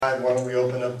5. Why don't we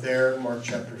open up there? Mark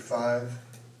chapter 5.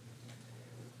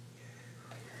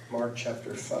 Mark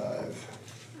chapter 5.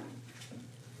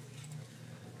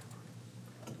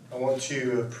 I want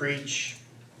to preach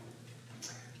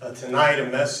tonight a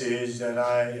message that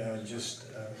I just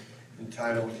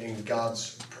entitled In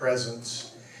God's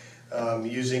Presence.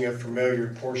 Using a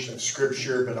familiar portion of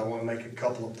Scripture, but I want to make a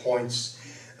couple of points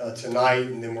tonight,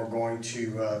 and then we're going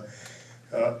to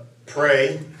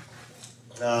pray.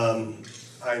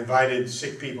 I invited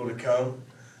sick people to come.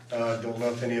 Don't know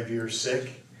if any of you are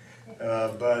sick,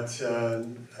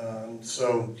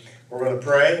 so we're going to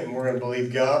pray and we're going to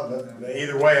believe God. But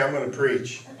either way, I'm going to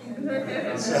preach.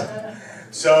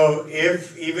 So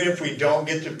even if we don't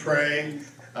get to pray,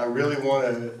 I really want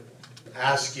to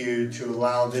ask you to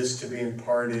allow this to be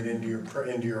imparted into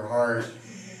your heart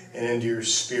and into your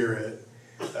spirit.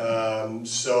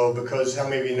 Because how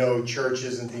many of you know church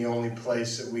isn't the only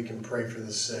place that we can pray for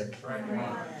the sick? Right.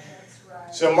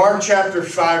 So Mark chapter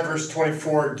 5 verse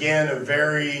 24, again a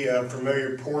very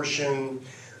familiar portion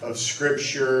of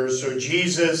Scripture. So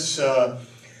Jesus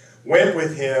went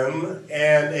with him,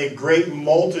 and a great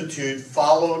multitude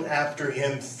followed after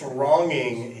him,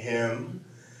 thronging him.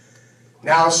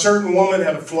 Now a certain woman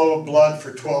had a flow of blood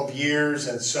for 12 years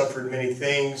and suffered many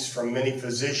things from many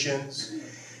physicians.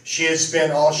 She had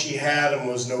spent all she had and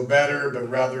was no better, but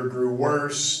rather grew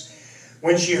worse.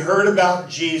 When she heard about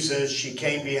Jesus, she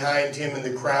came behind him in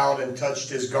the crowd and touched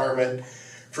his garment.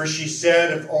 For she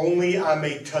said, "If only I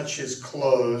may touch his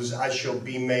clothes, I shall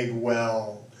be made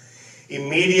well."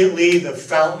 Immediately the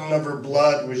fountain of her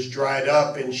blood was dried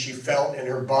up, and she felt in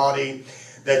her body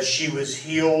that she was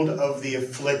healed of the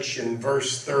affliction.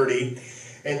 Verse 30,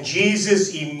 and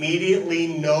Jesus, immediately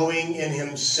knowing in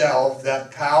himself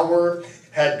that power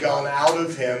had gone out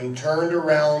of him, turned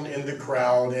around in the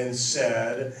crowd and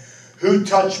said, "Who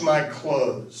touched my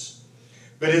clothes?"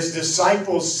 But his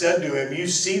disciples said to him, "You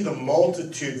see the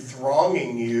multitude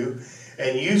thronging you,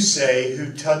 and you say,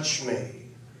 'Who touched me?'"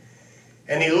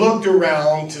 And he looked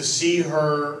around to see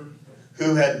her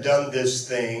who had done this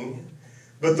thing.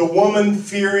 But the woman,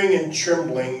 fearing and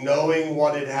trembling, knowing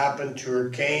what had happened to her,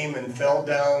 came and fell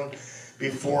down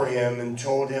before him and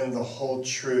told him the whole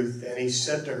truth. And he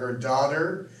said to her,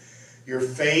 "Daughter, your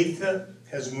faith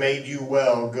has made you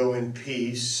well. Go in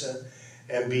peace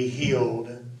and be healed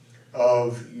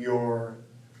of your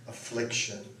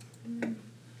affliction."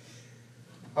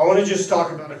 I want to just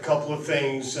talk about a couple of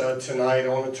things tonight. I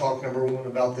want to talk, number one,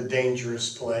 about the dangerous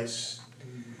place.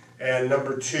 And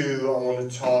number two, I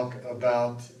want to talk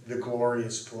about the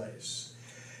glorious place.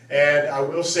 And I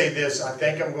will say this, I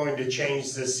think I'm going to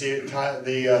change the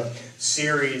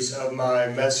series of my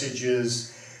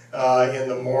messages in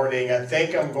the morning. I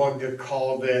think I'm going to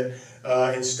call it,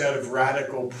 instead of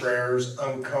radical prayers,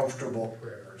 uncomfortable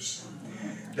prayers.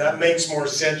 That makes more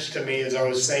sense to me as I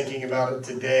was thinking about it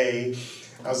today.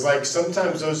 I was like,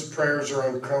 sometimes those prayers are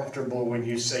uncomfortable when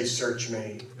you say, "Search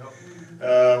me."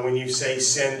 When you say,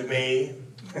 "Send me."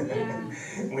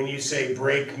 When you say,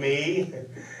 "Break me."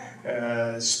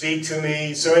 Speak to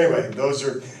me. So anyway,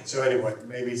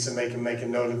 maybe somebody can make a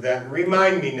note of that.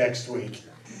 Remind me next week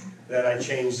that I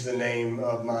changed the name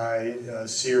of my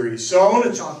series. So I want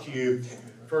to talk to you,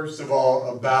 first of all,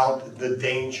 about the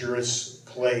dangerous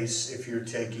place, if you're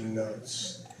taking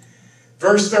notes.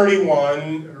 Verse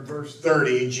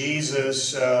 30,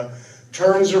 Jesus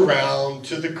turns around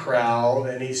to the crowd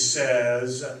and he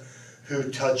says, "Who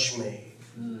touched me?"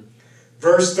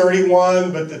 Verse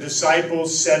 31, but the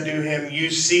disciples said to him,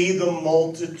 "You see the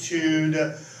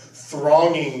multitude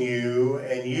thronging you,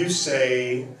 and you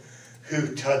say,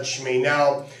 'Who touched me?'"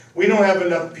 Now, we don't have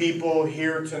enough people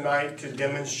here tonight to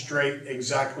demonstrate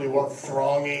exactly what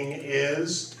thronging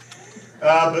is.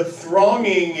 But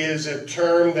thronging is a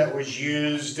term that was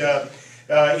used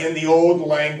in the old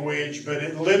language, but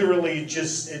it literally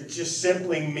just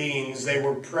simply means they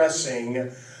were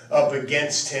pressing up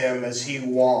against him as he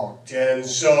walked. And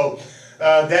so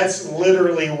that's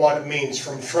literally what it means.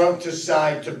 From front to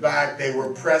side to back, they were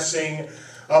pressing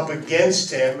up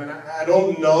against him. And I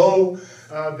don't know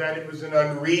that it was an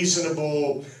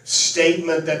unreasonable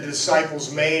statement that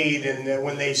disciples made, and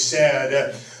when they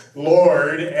said,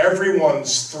 "Lord,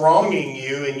 everyone's thronging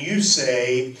you, and you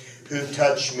say, 'Who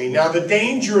touched me?'" Now, the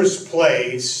dangerous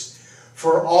place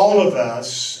for all of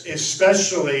us,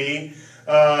 especially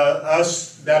us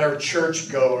that are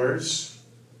churchgoers,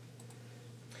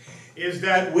 is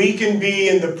that we can be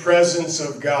in the presence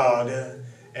of God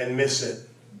and miss it.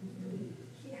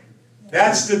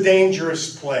 That's the dangerous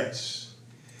place.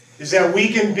 Is that we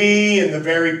can be in the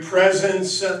very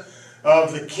presence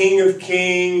of the King of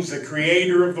Kings, the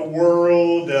Creator of the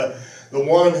world, the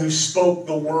one who spoke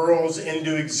the worlds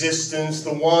into existence,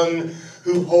 the one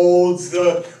who holds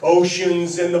the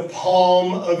oceans in the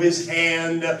palm of his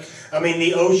hand. I mean,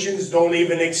 the oceans don't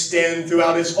even extend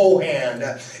throughout his whole hand.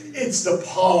 It's the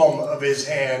palm of his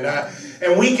hand.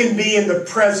 And we can be in the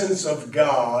presence of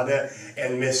God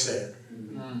and miss it.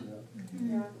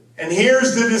 And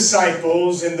here's the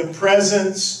disciples in the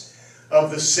presence of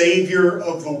the Savior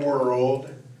of the world,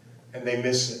 and they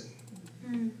miss it.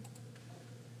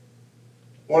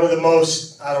 One of the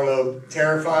most,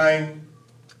 terrifying,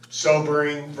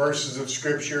 sobering verses of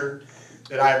Scripture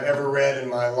that I've ever read in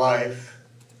my life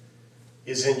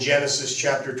is in Genesis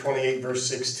chapter 28, verse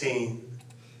 16.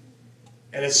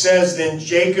 And it says, "Then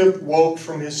Jacob woke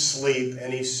from his sleep,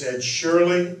 and he said,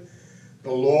 'Surely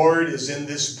the Lord is in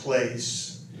this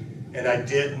place, and I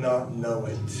did not know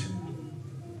it.'"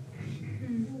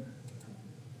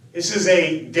 This is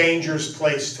a dangerous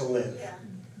place to live.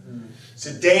 It's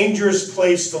a dangerous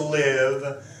place to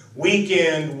live, week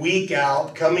in, week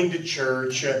out, coming to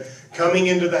church, coming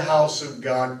into the house of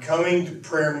God, coming to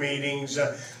prayer meetings,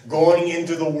 going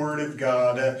into the Word of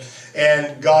God,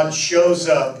 and God shows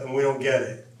up and we don't get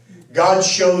it. God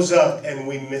shows up and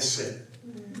we miss it.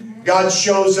 God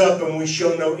shows up and we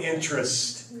show no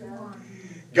interest.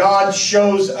 God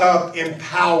shows up in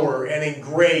power and in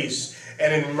grace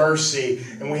and in mercy,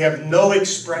 and we have no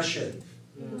expression.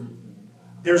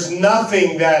 There's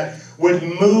nothing that would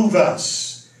move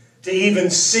us to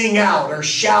even sing out or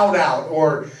shout out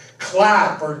or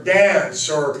clap or dance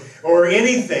or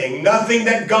anything. Nothing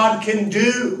that God can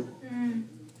do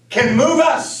can move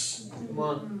us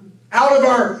out of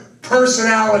our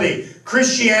personality.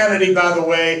 Christianity, by the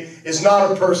way, is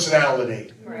not a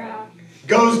personality.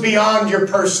 Goes beyond your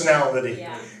personality.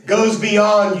 Goes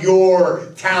beyond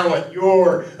your talent,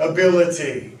 your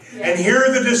ability. And here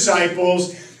are the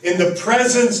disciples in the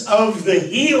presence of the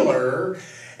healer,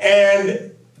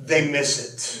 and they miss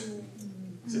it.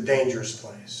 It's a dangerous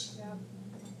place.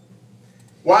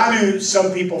 Why do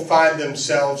some people find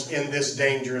themselves in this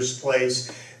dangerous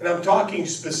place? And I'm talking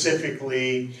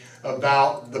specifically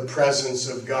about the presence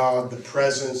of God, the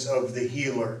presence of the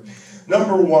healer.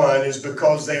 Number one is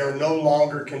because they are no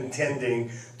longer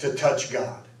contending to touch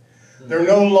God. They're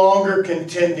no longer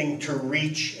contending to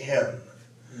reach Him.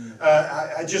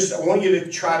 I want you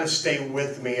to try to stay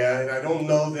with me. I don't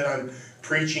know that I'm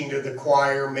preaching to the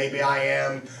choir. Maybe I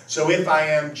am. So if I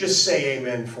am, just say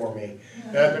amen for me.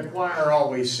 The choir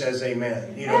always says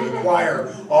amen. The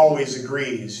choir always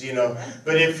agrees,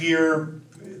 But if you're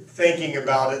thinking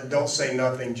about it, don't say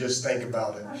nothing. Just think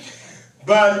about it.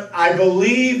 But I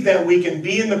believe that we can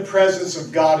be in the presence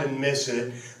of God and miss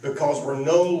it because we're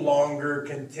no longer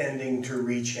contending to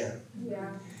reach Him. Yeah.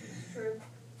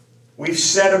 We've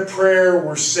said a prayer,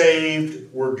 we're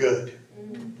saved, we're good.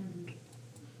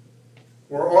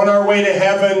 We're on our way to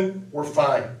heaven, we're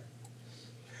fine.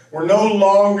 We're no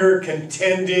longer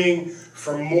contending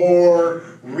for more,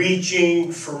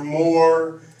 reaching for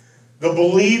more. The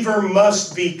believer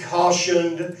must be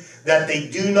cautioned that they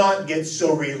do not get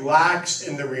so relaxed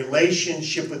in the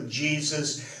relationship with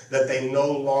Jesus that they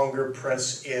no longer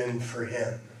press in for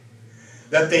Him.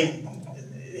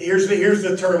 Here's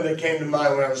the term that came to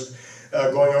mind when I was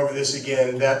going over this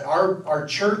again, that our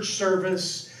church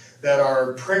service, that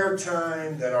our prayer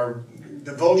time, that our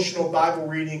devotional Bible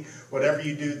reading, whatever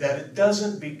you do, that it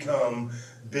doesn't become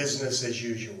business as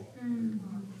usual.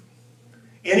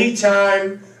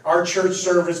 Anytime our church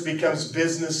service becomes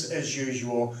business as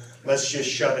usual, let's just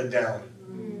shut it down.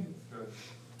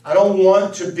 I don't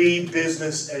want to be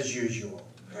business as usual.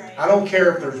 I don't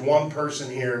care if there's one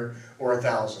person here or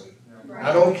 1,000.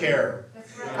 I don't care.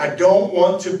 I don't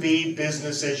want to be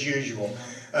business as usual.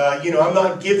 I'm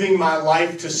not giving my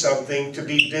life to something to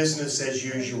be business as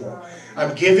usual.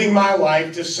 I'm giving my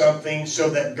life to something so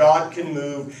that God can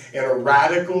move in a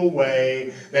radical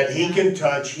way, that He can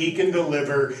touch, He can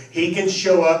deliver, He can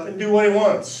show up and do what He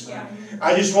wants.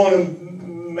 I just want to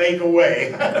make a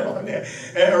way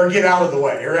or get out of the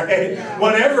way, right?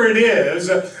 Whatever it is,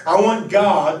 I want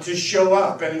God to show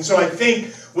up. And so I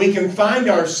think we can find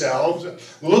ourselves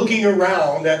looking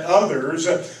around at others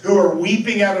who are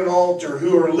weeping at an altar,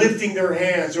 who are lifting their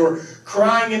hands or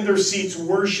crying in their seats,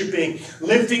 worshiping,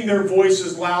 lifting their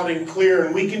voices loud and clear,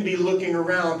 and we can be looking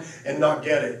around and not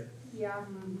get it.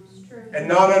 It's true. And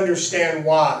not understand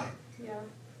why.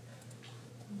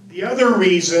 The other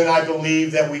reason I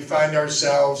believe that we find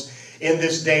ourselves in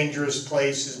this dangerous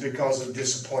place is because of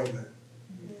disappointment.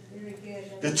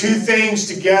 The two things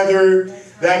together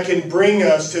that can bring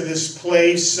us to this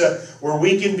place where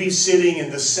we can be sitting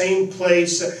in the same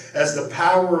place as the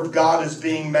power of God is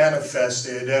being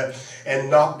manifested and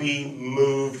not be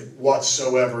moved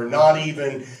whatsoever, not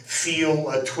even feel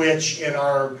a twitch in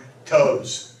our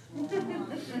toes.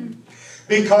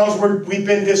 Because we've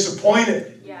been disappointed.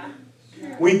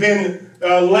 We've been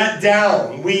let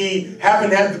down. We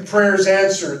haven't had the prayers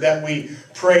answered that we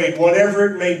prayed.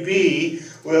 Whatever it may be,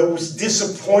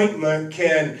 disappointment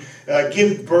can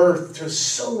give birth to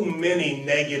so many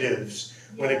negatives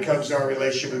when it comes to our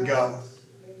relationship with God.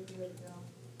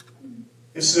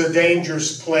 This is a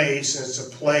dangerous place, and it's a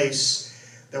place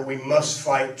that we must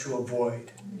fight to avoid.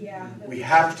 We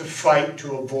have to fight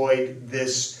to avoid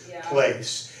this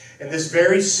place. And this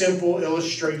very simple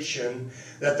illustration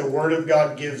that the Word of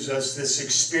God gives us, this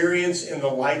experience in the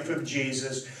life of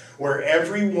Jesus, where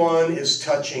everyone is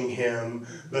touching Him,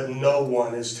 but no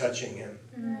one is touching Him.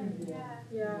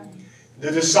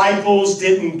 The disciples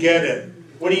didn't get it.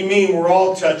 What do you mean we're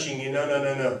all touching you?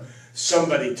 No.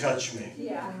 Somebody touch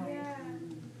me.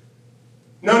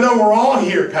 No, we're all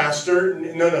here, Pastor.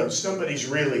 No, somebody's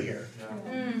really here.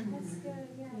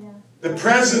 The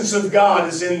presence of God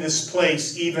is in this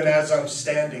place even as I'm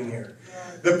standing here.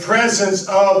 The presence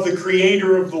of the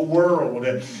Creator of the world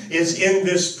is in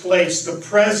this place. The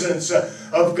presence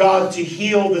of God to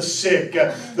heal the sick.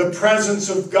 The presence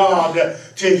of God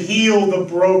to heal the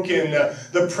broken.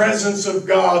 The presence of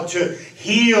God to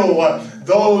heal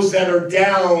those that are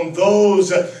down, those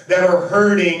that are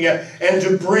hurting, and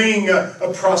to bring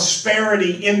a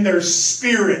prosperity in their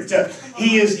spirit.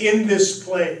 He is in this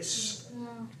place.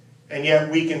 And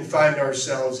yet we can find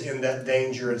ourselves in that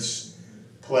dangerous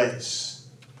place.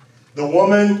 The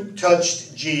woman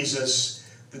touched Jesus.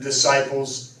 The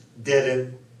disciples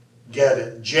didn't get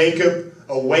it. Jacob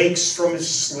awakes from his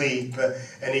sleep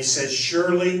and he says,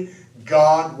 surely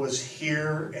God was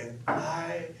here and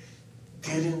I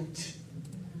didn't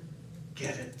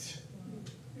get it.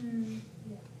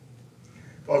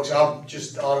 Folks, I'll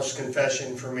just honest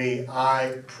confession for me.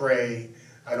 I pray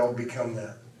I don't become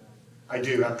that. I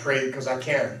do. I pray because I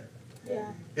can.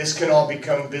 This can all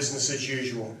become business as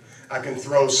usual. I can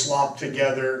throw slop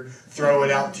together, throw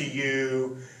it out to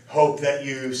you, hope that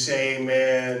you say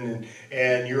amen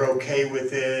and you're okay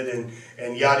with it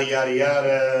and yada, yada,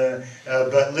 yada.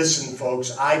 But listen,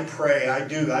 folks, I pray, I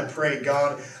pray,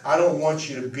 God, I don't want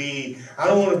to be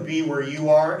where you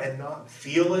are and not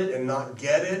feel it and not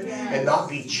get it and not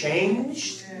be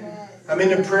changed. I'm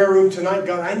in the prayer room tonight.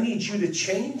 God, I need you to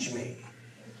change me.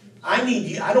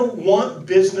 I don't want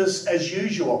business as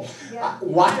usual.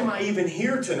 Why am I even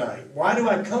here tonight? Why do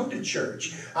I come to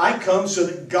church? I come so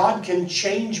that God can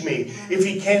change me. If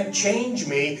He can't change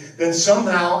me, then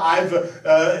somehow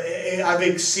I've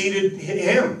exceeded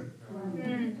Him.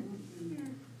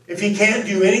 If He can't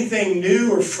do anything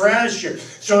new or fresh.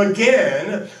 So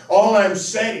again, all I'm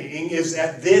saying is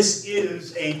that this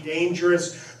is a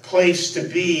dangerous place to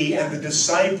be, and the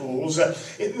disciples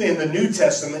in the New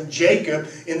Testament, Jacob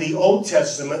in the Old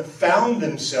Testament, found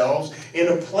themselves in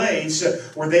a place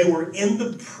where they were in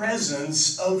the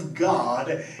presence of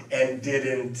God and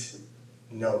didn't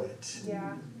know it.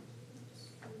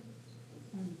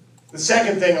 The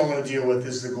second thing I want to deal with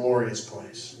is the glorious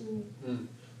place.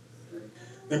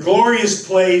 The glorious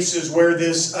place is where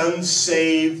this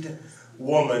unsaved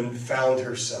woman found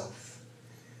herself.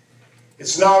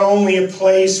 It's not only a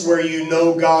place where you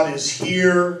know God is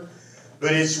here,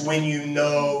 but it's when you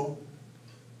know,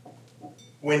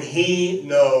 when He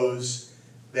knows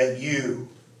that you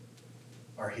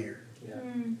are here.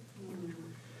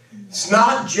 It's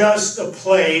not just a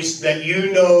place that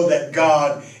you know that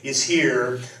God is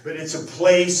here, but it's a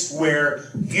place where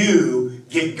you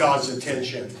get God's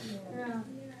attention.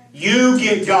 You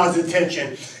get God's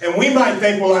attention. And we might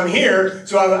think, well, I'm here,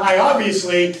 so I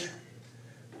obviously...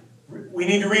 We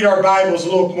need to read our Bibles a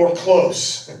little more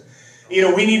close.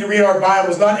 We need to read our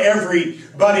Bibles. Not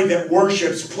everybody that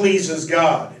worships pleases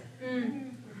God.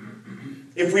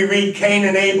 If we read Cain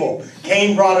and Abel,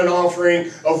 Cain brought an offering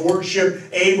of worship.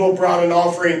 Abel brought an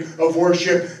offering of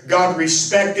worship. God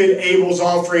respected Abel's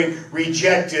offering,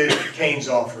 rejected Cain's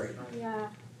offering.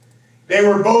 They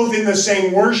were both in the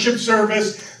same worship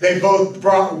service. They both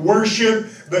brought worship,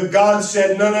 but God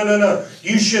said, no.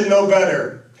 You should know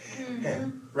better.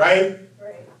 Right?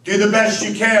 Do the best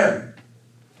you can.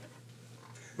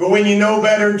 But when you know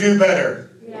better, do better.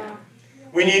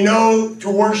 When you know to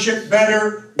worship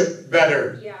better,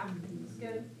 better.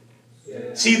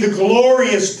 See, the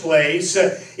glorious place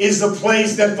is the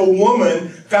place that the woman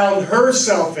found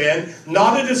herself in.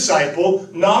 Not a disciple,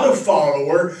 not a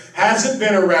follower, hasn't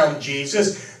been around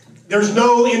Jesus. There's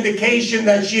no indication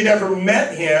that she'd ever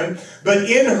met Him. But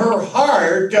in her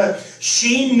heart,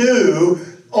 she knew,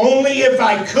 only if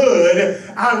I could,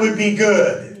 I would be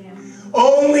good.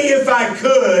 only if I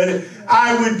could,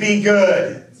 I would be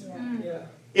good.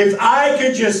 If I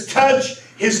could just touch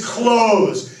his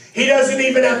clothes. He doesn't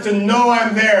even have to know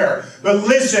I'm there. But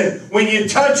listen, when you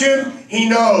touch him, he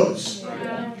knows.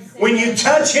 When you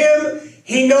touch him,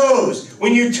 he knows.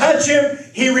 When you touch him,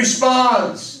 he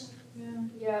responds.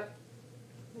 Yep.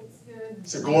 That's good.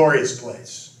 It's a glorious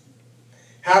place.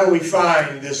 How do we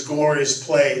find this glorious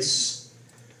place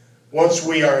once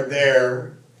we are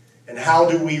there? And how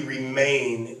do we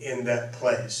remain in that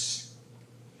place?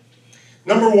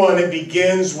 Number one, it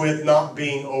begins with not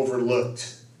being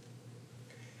overlooked.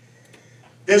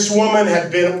 This woman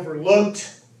had been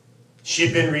overlooked. She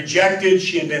had been rejected.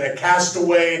 She had been a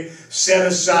castaway, set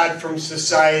aside from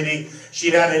society.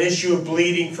 She'd had an issue of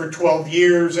bleeding for 12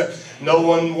 years. No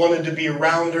one wanted to be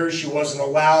around her. She wasn't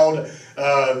allowed,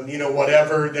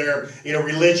 whatever.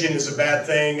 Religion is a bad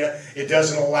thing. It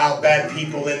doesn't allow bad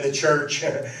people in the church.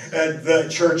 The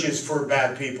church is for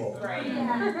bad people. Right.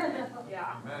 Yeah.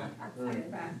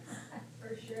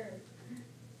 For sure.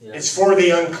 It's for the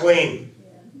unclean.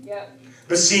 Yep.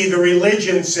 But see, the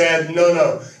religion said,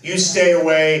 no, you stay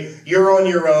away. You're on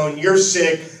your own. You're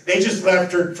sick. They just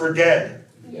left her for dead.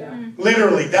 Yeah.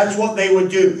 Literally, that's what they would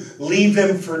do. Leave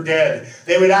them for dead.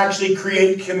 They would actually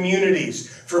create communities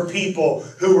for people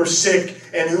who were sick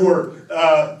and who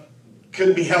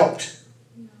couldn't be helped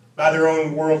by their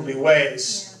own worldly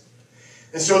ways.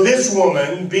 And so this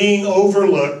woman, being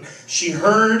overlooked, she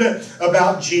heard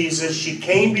about Jesus. She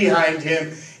came behind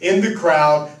him in the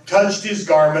crowd, touched his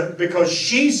garment, because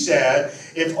she said,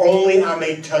 if only I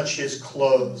may touch his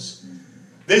clothes.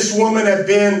 This woman had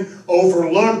been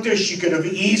overlooked. She could have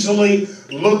easily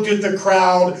looked at the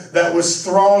crowd that was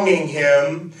thronging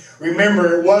him.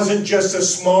 Remember, it wasn't just a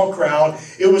small crowd.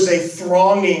 It was a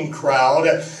thronging crowd.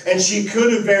 And she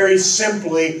could have very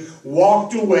simply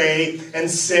walked away and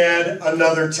said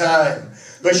another time.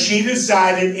 But she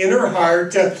decided in her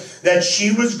heart that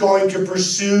she was going to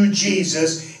pursue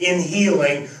Jesus in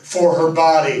healing for her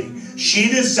body. She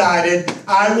decided,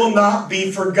 I will not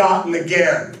be forgotten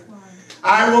again.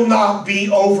 I will not be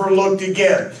overlooked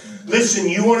again. Listen,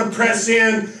 you want to press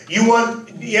in.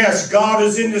 Yes, God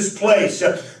is in this place.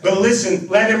 But listen,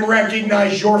 let him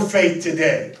recognize your faith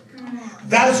today.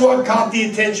 That's what caught the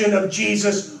attention of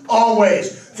Jesus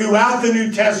always. Throughout the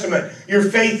New Testament, your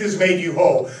faith has made you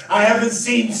whole. I haven't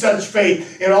seen such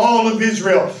faith in all of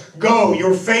Israel. Go,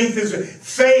 your faith is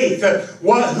faith.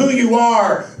 Who you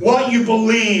are, what you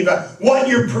believe, what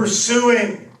you're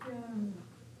pursuing.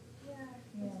 Yeah,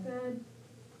 that's good.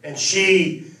 And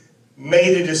she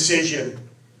made a decision.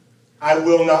 I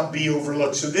will not be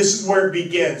overlooked. So this is where it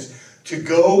begins, to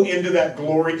go into that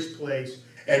glorious place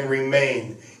and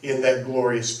remain in that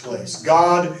glorious place.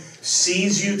 God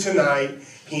sees you tonight.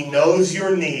 He knows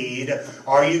your need.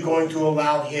 Are you going to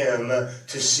allow him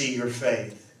to see your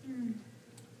faith?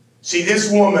 See,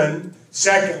 this woman,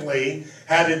 secondly,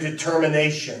 had a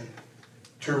determination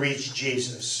to reach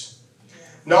Jesus.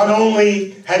 Not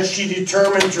only had she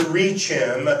determined to reach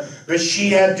him, but she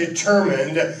had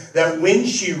determined that when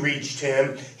she reached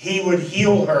him, he would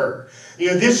heal her.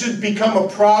 This has become a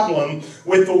problem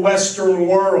with the Western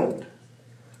world.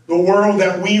 The world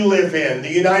that we live in,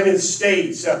 the United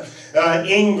States,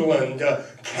 England,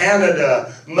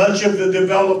 Canada, much of the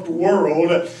developed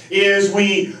world, is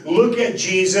we look at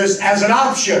Jesus as an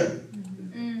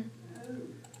option.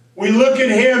 We look at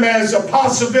him as a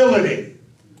possibility.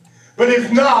 But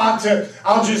if not,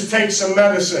 I'll just take some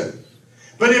medicine.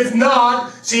 But if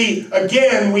not, see,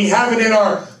 again, we have it in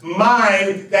our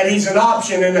mind that he's an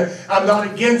option, and I'm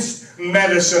not against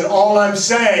medicine. All I'm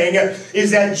saying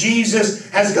is that Jesus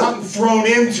has gotten thrown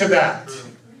into that.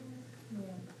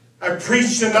 I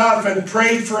preached enough and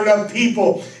prayed for enough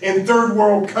people in third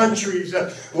world countries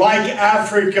like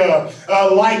Africa,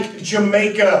 like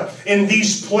Jamaica, in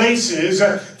these places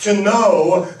to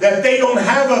know that they don't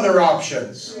have other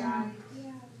options.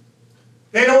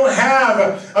 They don't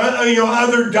have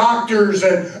other doctors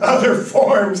and other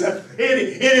forms.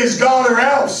 It is God or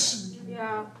else.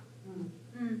 Yeah.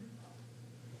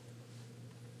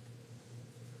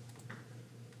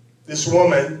 This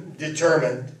woman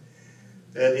determined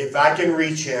that if I can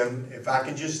reach him, if I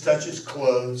can just touch his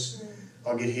clothes,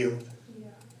 I'll get healed.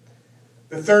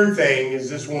 The third thing is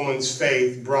this woman's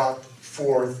faith brought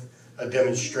forth a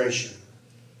demonstration.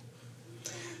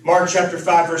 Mark chapter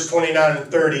 5, verse 29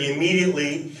 and 30,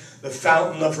 immediately the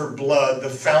fountain of her blood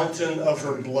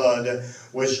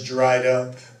was dried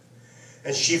up.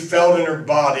 And she felt in her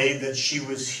body that she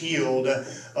was healed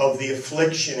of the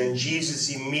affliction. And Jesus,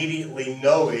 immediately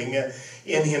knowing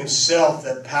in himself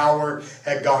that power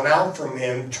had gone out from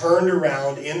him, turned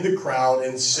around in the crowd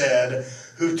and said,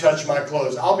 who touched my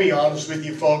clothes. I'll be honest with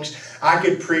you folks, I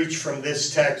could preach from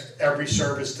this text every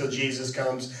service till Jesus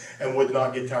comes and would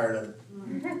not get tired of it.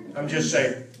 I'm just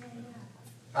saying.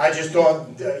 I just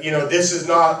don't, this is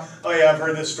not, oh yeah, I've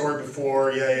heard this story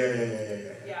before.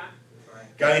 Yeah.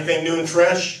 Got anything new and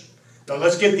fresh? No,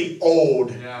 let's get the old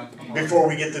before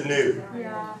we get the new.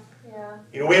 Yeah.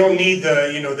 We don't need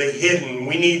the hidden.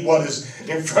 We need what is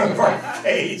in front of our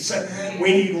face.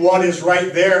 We need what is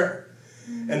right there.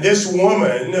 And this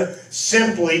woman,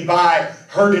 simply by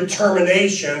her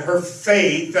determination, her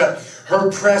faith, her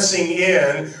pressing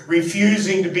in,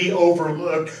 refusing to be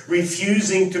overlooked,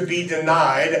 refusing to be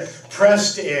denied,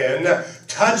 pressed in,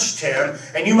 touched him.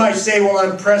 And you might say, well,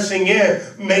 I'm pressing in.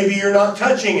 Maybe you're not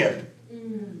touching him.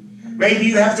 Maybe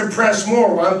you have to press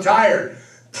more. Well, I'm tired.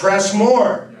 Press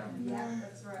more.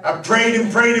 I prayed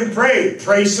and prayed and prayed.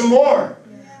 Pray some more.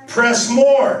 Press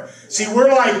more. See,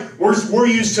 we're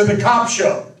used to the cop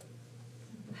show.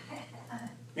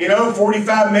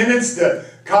 45 minutes, the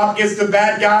cop gets the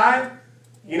bad guy.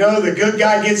 The good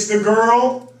guy gets the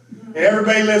girl. And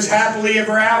everybody lives happily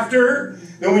ever after.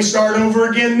 Then we start over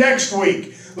again next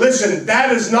week. Listen,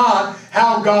 that is not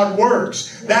how God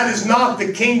works. That is not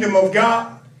the kingdom of God.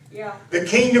 The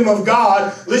kingdom of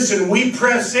God, listen, we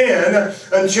press in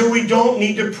until we don't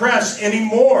need to press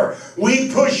anymore. We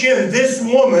push in. This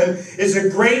woman is a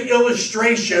great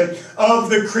illustration of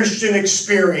the Christian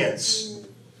experience.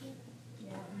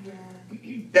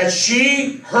 That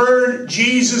she heard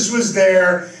Jesus was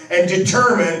there and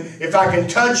determined, if I can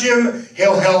touch him,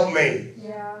 he'll help me.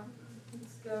 Yeah,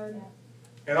 it's good.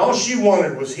 And all she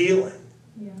wanted was healing.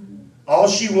 All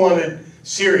she wanted,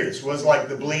 serious, was like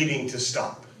the bleeding to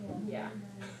stop.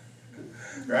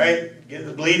 Right? Get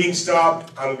the bleeding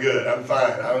stopped, I'm good, I'm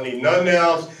fine. I don't need nothing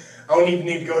else. I don't even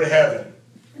need to go to heaven.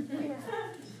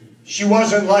 She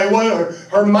wasn't like,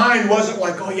 her mind wasn't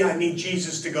like, oh yeah, I need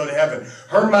Jesus to go to heaven.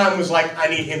 Her mind was like, I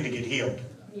need him to get healed.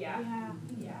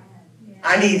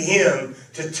 I need him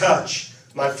to touch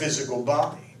my physical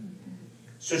body.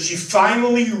 So she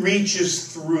finally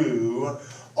reaches through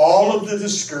all of the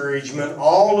discouragement,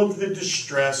 all of the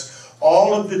distress,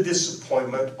 all of the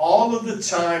disappointment, all of the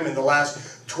time in the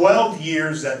last 12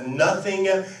 years that nothing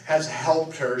has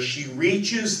helped her. She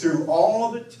reaches through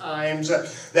all the times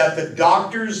that the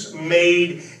doctors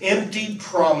made empty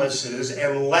promises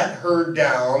and let her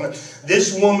down.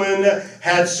 This woman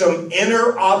had some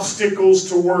inner obstacles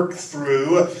to work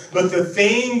through, but the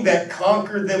thing that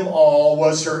conquered them all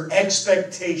was her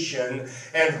expectation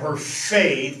and her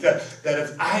faith that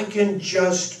if I can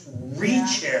just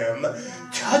reach him,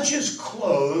 touch his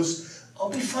clothes, I'll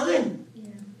be fine.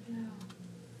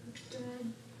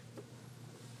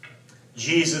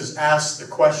 Jesus asked the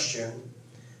question,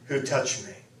 who touched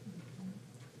me?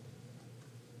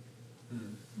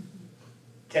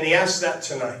 Can he ask that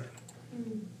tonight?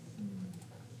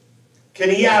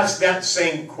 Can he ask that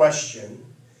same question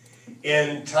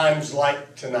in times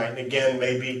like tonight? And again,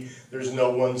 maybe there's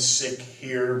no one sick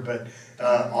here, but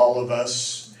all of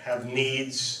us have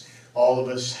needs. All of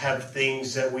us have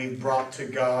things that we've brought to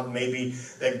God. Maybe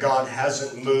that God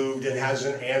hasn't moved and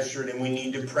hasn't answered and we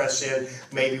need to press in.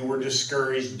 Maybe we're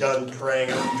discouraged, done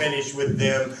praying. I'm finished with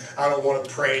them. I don't want to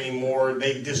pray anymore.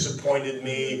 They've disappointed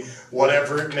me.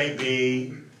 Whatever it may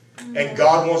be. And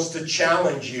God wants to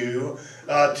challenge you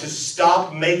to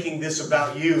stop making this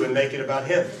about you and make it about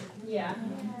him.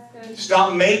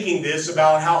 Stop making this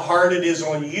about how hard it is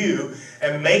on you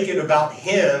and make it about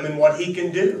him and what he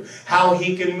can do, how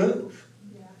he can move.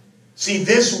 See,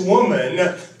 this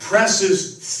woman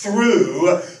presses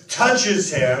through,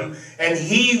 touches him, and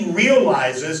he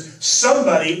realizes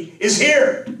somebody is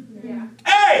here.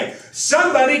 Hey,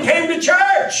 somebody came to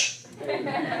church.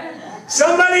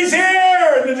 Somebody's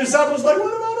here. And the disciples like,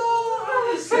 what about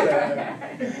us?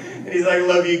 And he's like,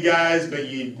 love you guys, but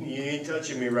you ain't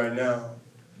touching me right now.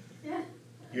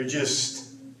 You're just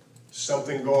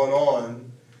something going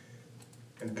on,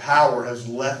 and power has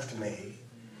left me.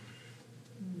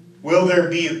 Will there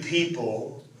be a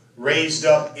people raised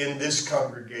up in this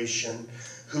congregation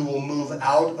who will move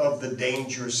out of the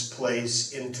dangerous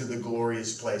place into the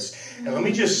glorious place? And let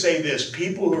me just say this,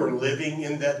 people who are living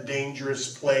in that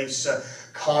dangerous place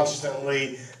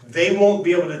constantly, they won't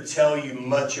be able to tell you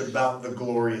much about the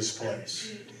glorious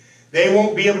place. They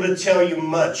won't be able to tell you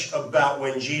much about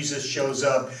when Jesus shows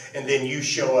up and then you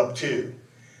show up too.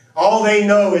 All they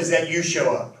know is that you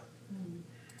show up.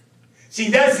 See,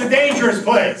 that's the dangerous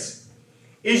place,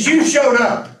 is you showed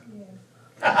up.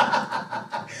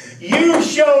 You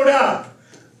showed up.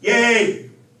 Yay.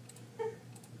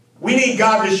 We need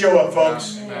God to show up,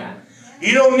 folks.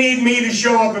 You don't need me to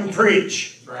show up and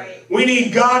preach. We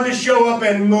need God to show up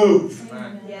and move.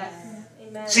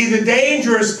 See, the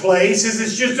dangerous place is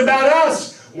it's just about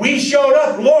us. We showed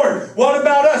up. Lord, what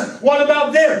about us? What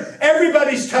about them?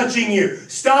 Everybody's touching you.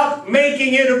 Stop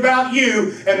making it about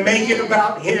you and make it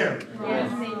about Him.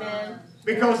 Yes, amen.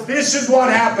 Because this is what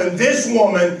happened. This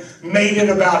woman made it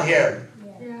about Him.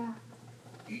 Yeah.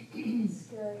 It's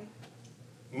good.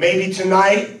 Maybe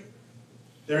tonight,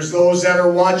 there's those that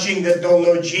are watching that don't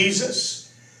know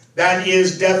Jesus. That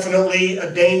is definitely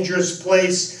a dangerous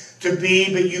place to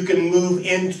be, but you can move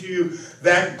into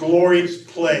that glorious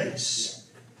place.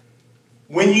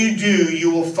 When you do, you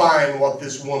will find what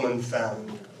this woman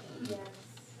found. Yes.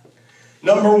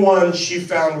 Number one, she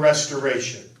found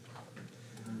restoration.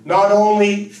 Not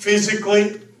only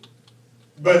physically,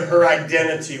 but her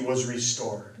identity was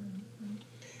restored.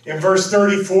 In verse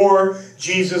 34,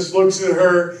 Jesus looks at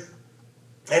her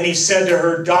and He said to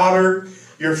her, "Daughter,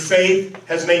 your faith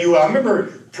has made you well." I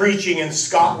remember preaching in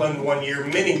Scotland one year,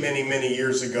 many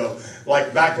years ago.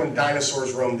 Like back when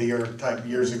dinosaurs roamed the earth type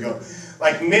years ago.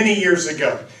 Like many years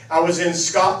ago. I was in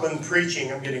Scotland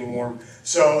preaching. I'm getting warm.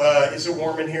 So is it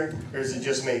warm in here? Or is it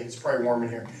just me? It's probably warm in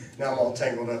here. Now I'm all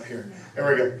tangled up here. There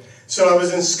we go. So I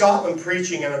was in Scotland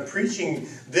preaching, and I'm preaching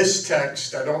this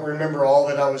text. I don't remember all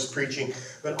that I was preaching.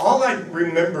 But all I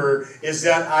remember is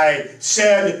that I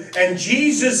said, and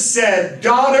Jesus said,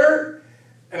 "Daughter,"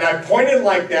 and I pointed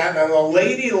like that, and a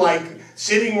lady like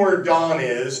sitting where Dawn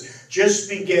is just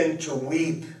began to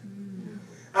weep.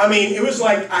 I mean, it was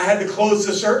like I had to close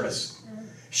the service.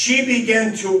 She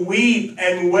began to weep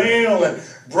and wail and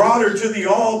brought her to the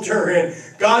altar, and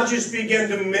God just began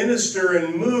to minister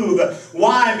and move.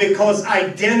 Why? Because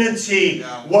identity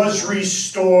was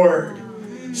restored.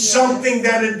 Something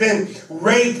that had been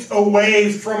raped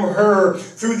away from her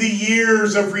through the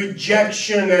years of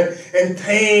rejection and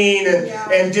pain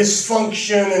and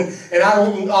dysfunction. And I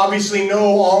don't obviously know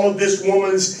all of this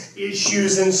woman's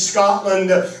issues in Scotland,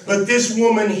 but this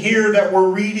woman here that we're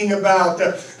reading about,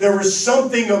 there was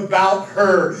something about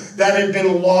her that had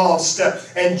been lost.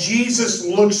 And Jesus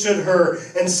looks at her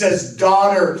and says,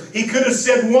 "Daughter." He could have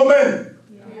said, "Woman."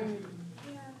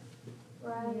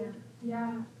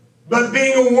 But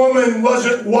being a woman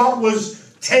wasn't what was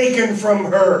taken from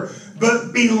her,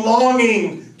 but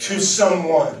belonging to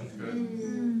someone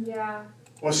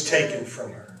was taken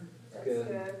from her. That's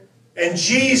good. And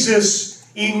Jesus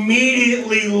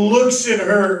immediately looks at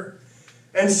her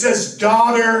and says,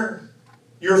 "Daughter,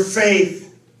 your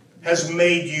faith has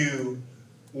made you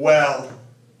well."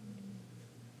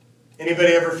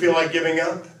 Anybody ever feel like giving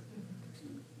up?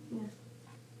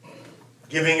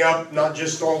 Giving up not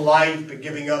just on life, but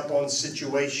giving up on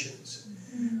situations.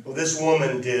 Well, this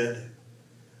woman did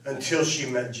until she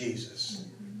met Jesus.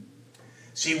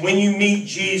 See, when you meet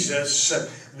Jesus,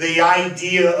 the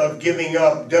idea of giving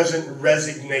up doesn't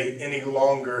resonate any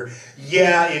longer.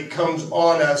 Yeah, it comes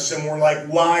on us and we're like,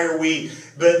 why are we?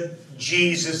 But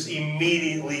Jesus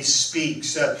immediately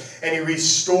speaks and He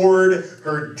restored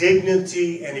her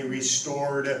dignity and He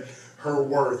restored her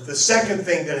worth. The second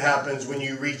thing that happens when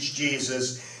you reach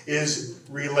Jesus is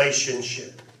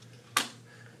relationship.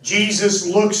 Jesus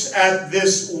looks at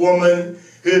this woman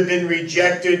who had been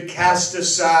rejected, cast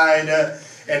aside,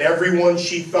 and everyone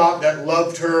she thought that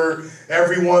loved her,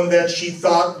 everyone that she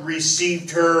thought received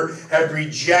her, had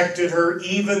rejected her,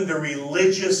 even the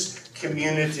religious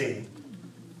community.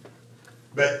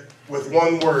 But with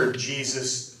one word,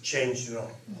 Jesus changed it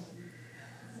all.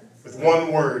 With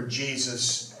one word,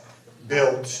 Jesus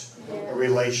built a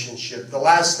relationship. The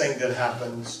last thing that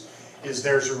happens is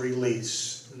there's a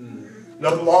release.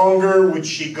 No longer would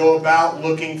she go about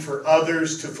looking for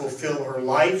others to fulfill her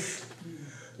life,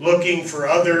 looking for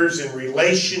others in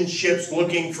relationships,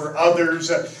 looking for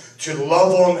others to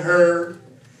love on her.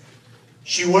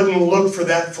 She wouldn't look for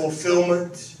that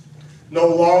fulfillment. No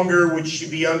longer would she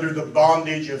be under the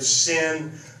bondage of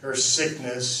sin or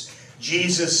sickness.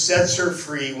 Jesus sets her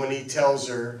free when He tells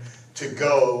her to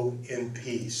go in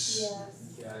peace.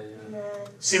 Yes.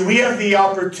 See, we have the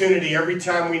opportunity every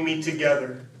time we meet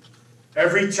together,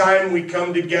 every time we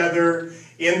come together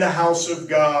in the house of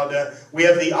God, we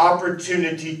have the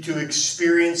opportunity to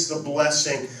experience the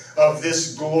blessing of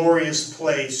this glorious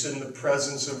place in the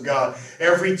presence of God.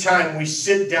 Every time we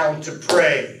sit down to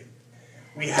pray,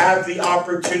 we have the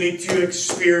opportunity to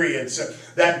experience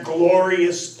that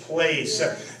glorious place.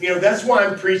 You know, that's why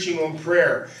I'm preaching on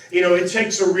prayer. You know, it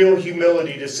takes a real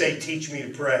humility to say, "Teach me to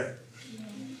pray."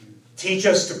 Teach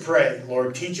us to pray,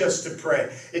 Lord. Teach us to pray.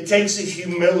 It takes a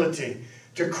humility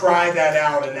to cry that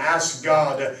out and ask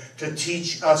God to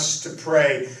teach us to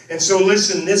pray. And so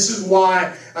listen, this is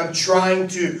why I'm trying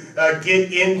to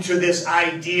get into this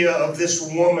idea of this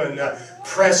woman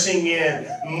pressing in,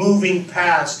 moving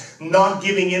past, not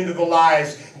giving into the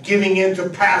lies, giving into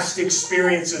past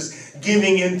experiences,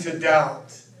 giving into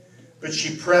doubt. But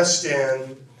she pressed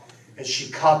in and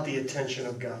she caught the attention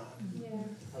of God. Yeah.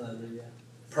 Hallelujah.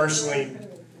 Personally,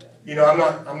 you know,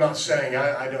 I'm not saying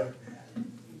I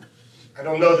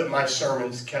don't know that my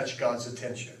sermons catch God's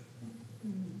attention,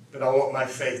 but I want my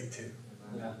faith to.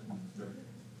 Yeah.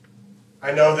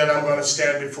 I know that I'm going to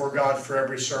stand before God for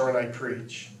every sermon I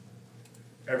preach,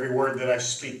 every word that I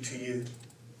speak to you.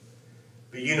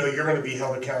 But you know you're going to be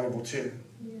held accountable too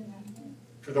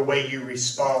for the way you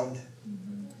respond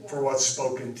for what's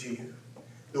spoken to you,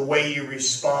 the way you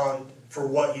respond for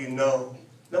what you know,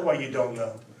 not what you don't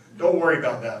know. Don't worry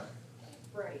about that.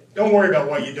 Right. Don't worry about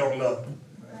what you don't know.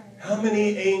 How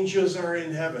many angels are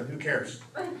in heaven? Who cares?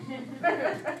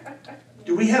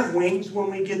 Do we have wings when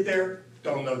we get there?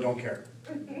 Don't know, don't care.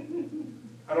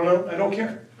 I don't know, I don't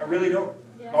care. I really don't.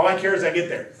 Yeah. All I care is I get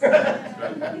there.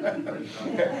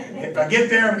 If I get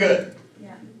there, I'm good.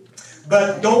 Yeah.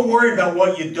 But don't worry about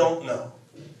what you don't know.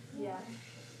 Yeah.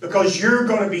 Because you're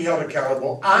going to be held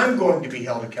accountable. I'm going to be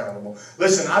held accountable.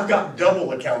 Listen, I've got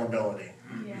double accountability.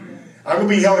 Yeah. I'm going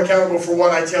to be held accountable for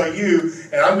what I tell you,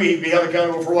 and I'm going to be held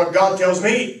accountable for what God tells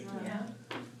me. Yeah.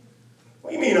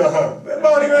 What do you mean,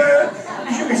 Bonnie, man?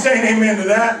 You should be saying amen to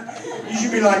that. You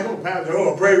should be like, oh, Pastor, I'm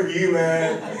going to pray for you,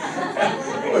 man.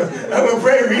 I'm going to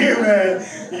pray for you, man.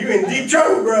 You in deep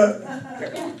trouble, bro.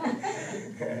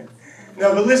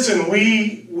 No, but listen,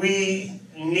 we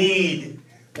need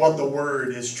what the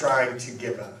Word is trying to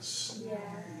give us. Yeah.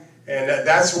 And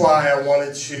that's why I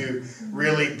wanted to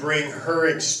really bring her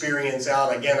experience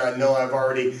out. Again, I know I've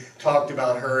already talked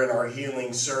about her in our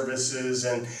healing services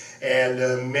and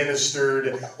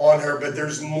ministered on her, but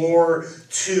there's more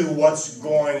to what's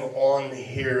going on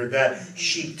here, that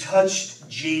she touched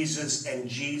Jesus and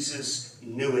Jesus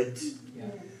knew it. Yeah.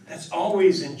 That's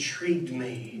always intrigued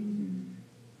me.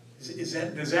 Is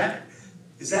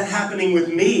that happening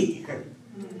with me?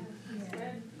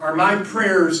 Are my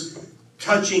prayers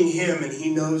touching Him and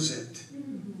He knows it?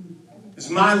 Is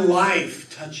my life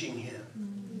touching Him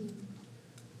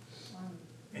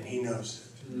and He knows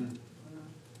it?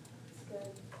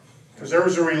 Because there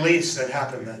was a release that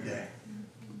happened that day.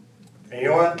 And you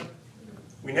know what?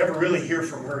 We never really hear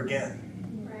from her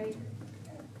again. Right.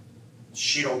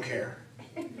 She don't care.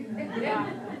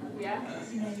 Yeah. Yeah.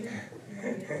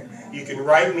 You can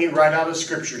write me right out of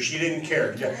Scripture. She didn't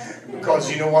care.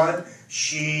 Because you know what?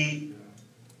 She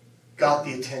got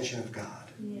the attention of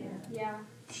God. Yeah.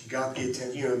 She got the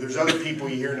attention. You know, there's other people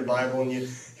you hear in the Bible and you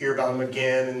hear about them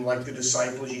again, and like the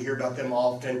disciples, you hear about them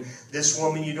often. This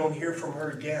woman, you don't hear from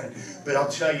her again. But I'll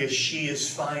tell you, she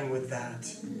is fine with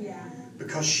that. Yeah.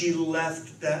 Because she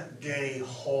left that day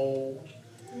whole.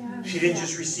 Yeah. She didn't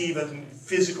just receive a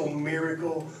physical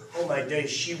miracle. Oh my days,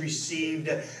 she received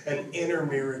an inner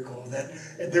miracle. That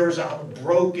there was a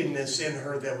brokenness in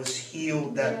her that was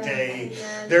healed that day.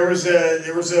 There was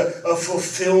a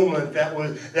fulfillment that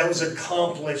was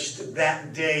accomplished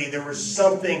that day. There was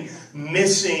something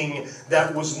missing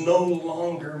that was no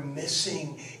longer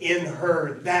missing in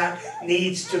her. That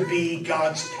needs to be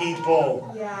God's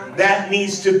people. Yeah. That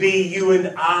needs to be you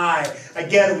and I.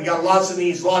 Again, we got lots of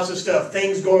needs, lots of stuff,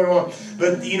 things going on.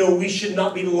 But, you know, we should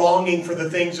not be longing for the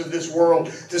things of this world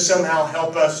to somehow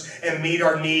help us and meet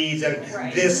our needs and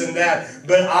this and that.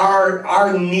 But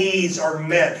our needs are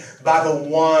met by the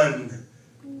one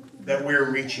that we're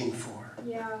reaching for.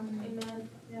 Yeah. Amen.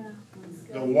 Yeah.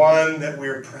 The one that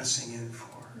we're pressing in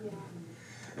for. Yeah.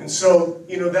 And so,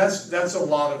 you know, that's a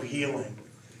lot of healing.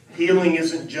 Healing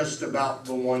isn't just about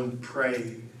the one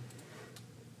praying.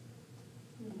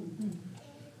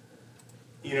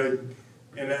 You know,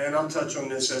 and I'll touch on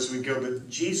this as we go, but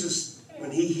Jesus,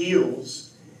 when He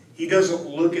heals, He doesn't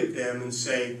look at them and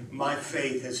say, my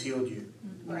faith has healed you.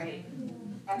 Right.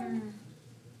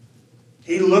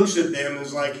 He looks at them and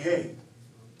is like, hey,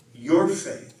 your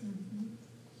faith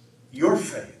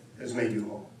has made you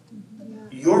whole.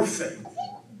 Your faith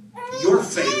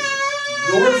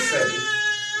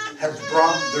has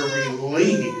brought the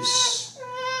release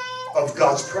of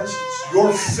God's presence.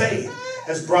 Your faith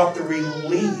has brought the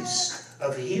release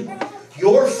of healing.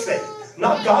 Your faith,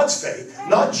 not God's faith,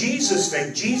 not Jesus'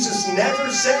 faith. Jesus never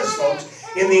says, folks,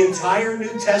 in the entire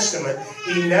New Testament,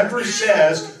 He never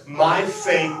says, my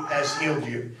faith has healed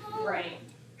you. Right.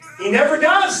 He never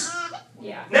does.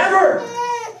 Yeah. Never.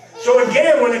 So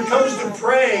again, when it comes to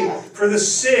praying for the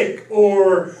sick,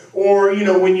 or you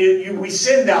know, when we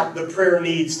send out the prayer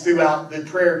needs throughout the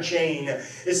prayer chain,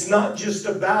 it's not just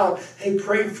about, hey,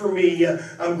 pray for me.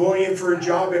 I'm going in for a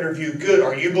job interview. Good.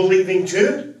 Are you believing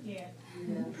too? Yeah.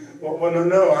 Well,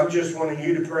 no, I'm just wanting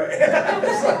you to pray.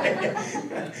 It's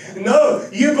like, no,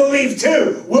 you believe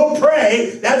too. We'll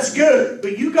pray, that's good.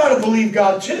 But you got to believe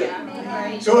God too. Yeah,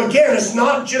 right. So again, it's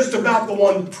not just about the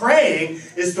one praying,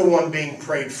 it's the one being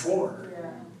prayed for.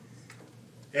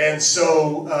 And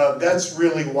so that's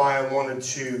really why I wanted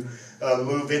to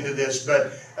move into this.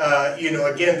 But,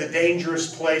 again, the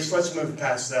dangerous place, let's move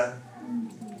past that.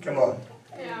 Come on.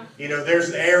 Yeah.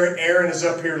 There's Aaron. Aaron is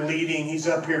up here leading. He's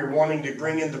up here wanting to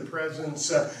bring in the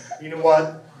presence. You know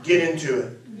what? Get into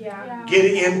it. Yeah. Get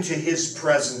into His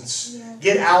presence. Yeah.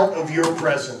 Get out of your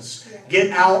presence.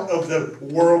 Get out of the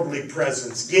worldly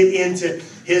presence. Get into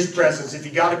His presence. If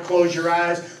you got to close your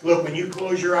eyes, look, when you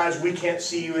close your eyes, we can't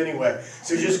see you anyway.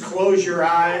 So just close your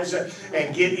eyes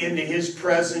and get into His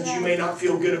presence. You may not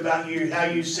feel good about how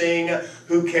you sing.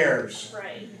 Who cares?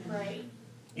 Right. Right.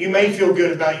 You may feel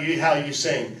good about how you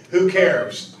sing. Who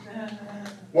cares?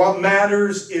 What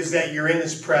matters is that you're in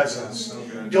His presence.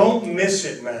 Don't miss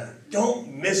it, man.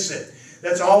 Don't miss it.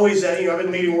 That's always that. I've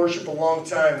been leading worship a long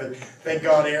time, and thank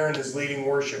God Aaron is leading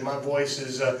worship. My voice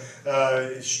is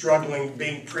struggling,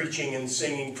 preaching and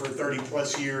singing for 30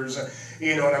 plus years.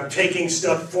 And I'm taking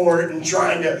stuff for it and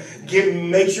trying to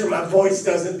make sure my voice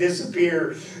doesn't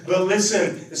disappear. But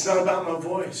listen, it's not about my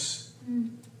voice.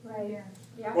 Right.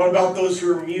 Yeah. What about those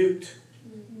who are mute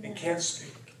and can't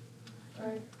speak?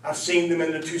 Right. I've seen them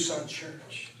in the Tucson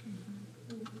church.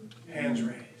 Hands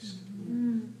raised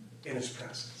in His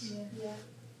presence. Yeah.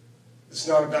 It's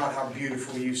not about how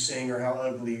beautiful you sing or how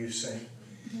ugly you sing.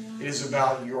 It is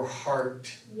about your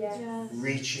heart Yes.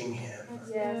 reaching Him.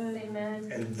 Yes.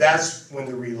 Amen. And that's when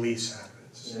the release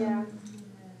happens. Yeah.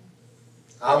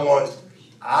 I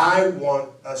want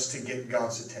us to get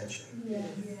God's attention. Yes.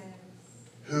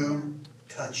 Who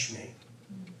touched me?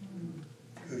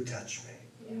 Who touched me?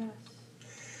 Yes.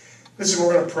 Listen,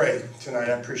 we're going to pray tonight.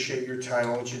 I appreciate your time.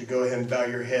 I want you to go ahead and bow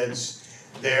your heads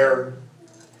there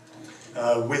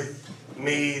with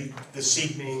me this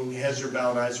evening. Heads are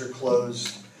bowed, eyes are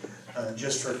closed,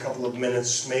 just for a couple of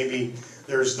minutes. Maybe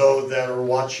there's those that are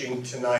watching tonight.